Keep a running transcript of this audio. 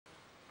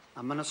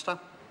Minister.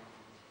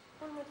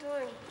 What am I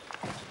doing?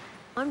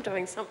 I'm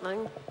doing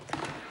something.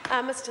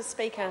 Mr.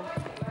 Speaker.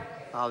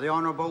 The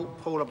Honourable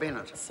Paula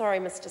Bennett. Sorry,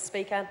 Mr.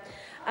 Speaker.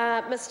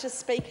 Mr.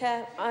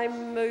 Speaker, I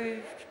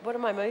moved. What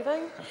am I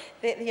moving?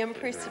 That the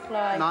impress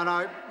supply.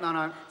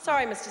 No.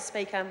 Sorry, Mr.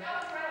 Speaker.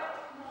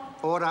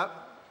 Order.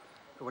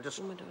 We'll just.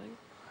 What am I doing?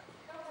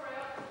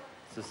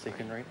 It's the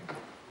second reading.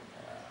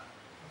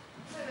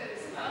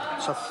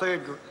 It's a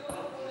third.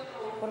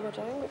 What am I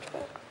doing? Which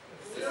bit?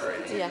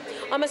 Yeah.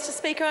 Mr.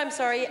 Speaker, I'm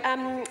sorry.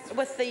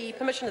 With the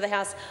permission of the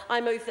House,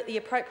 I move that the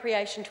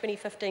Appropriation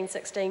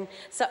 2015-16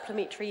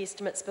 Supplementary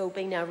Estimates Bill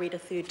be now read a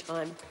third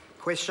time.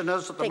 Question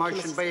is that the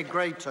motion be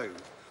agreed to.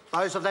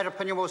 Those of that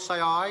opinion will say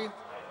aye.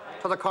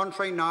 To the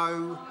contrary,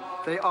 no.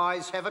 The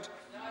ayes have it.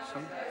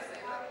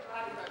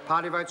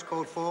 Party votes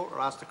called for.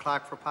 Or ask the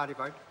clerk for a party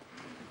vote.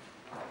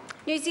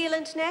 New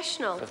Zealand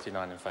National.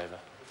 59 in favour.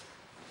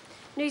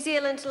 New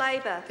Zealand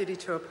Labour.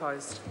 32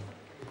 opposed.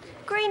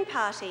 Green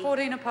Party.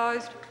 14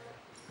 opposed.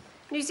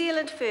 New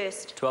Zealand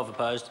First. 12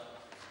 opposed.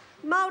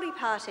 Māori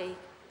Party.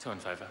 2 in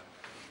favour.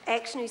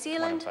 Act New 1 in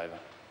Zealand. favour.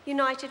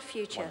 United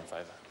Future. 1 in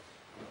favour.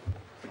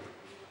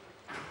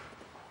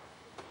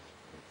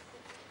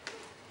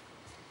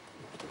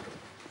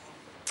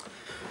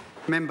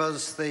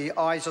 Members, the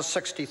ayes are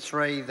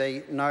 63,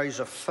 the noes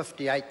are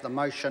 58. The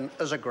motion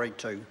is agreed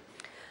to.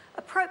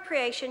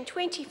 Appropriation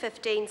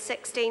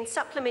 2015-16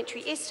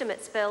 Supplementary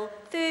Estimates Bill,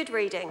 third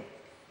reading.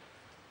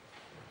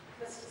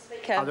 Mr.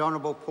 Speaker. The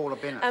Honourable Paula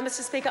Bennett.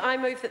 Mr. Speaker, I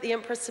move that the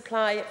Empress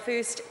Supply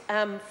first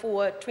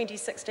for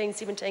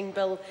 2016-17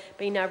 bill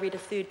be now read a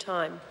third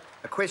time.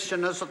 The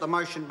question is that the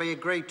motion be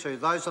agreed to.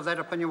 Those of that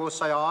opinion will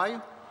say aye.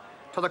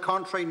 To the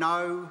contrary,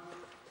 no.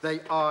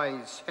 The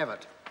ayes have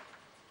it.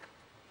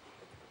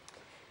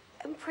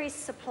 Empress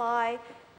Supply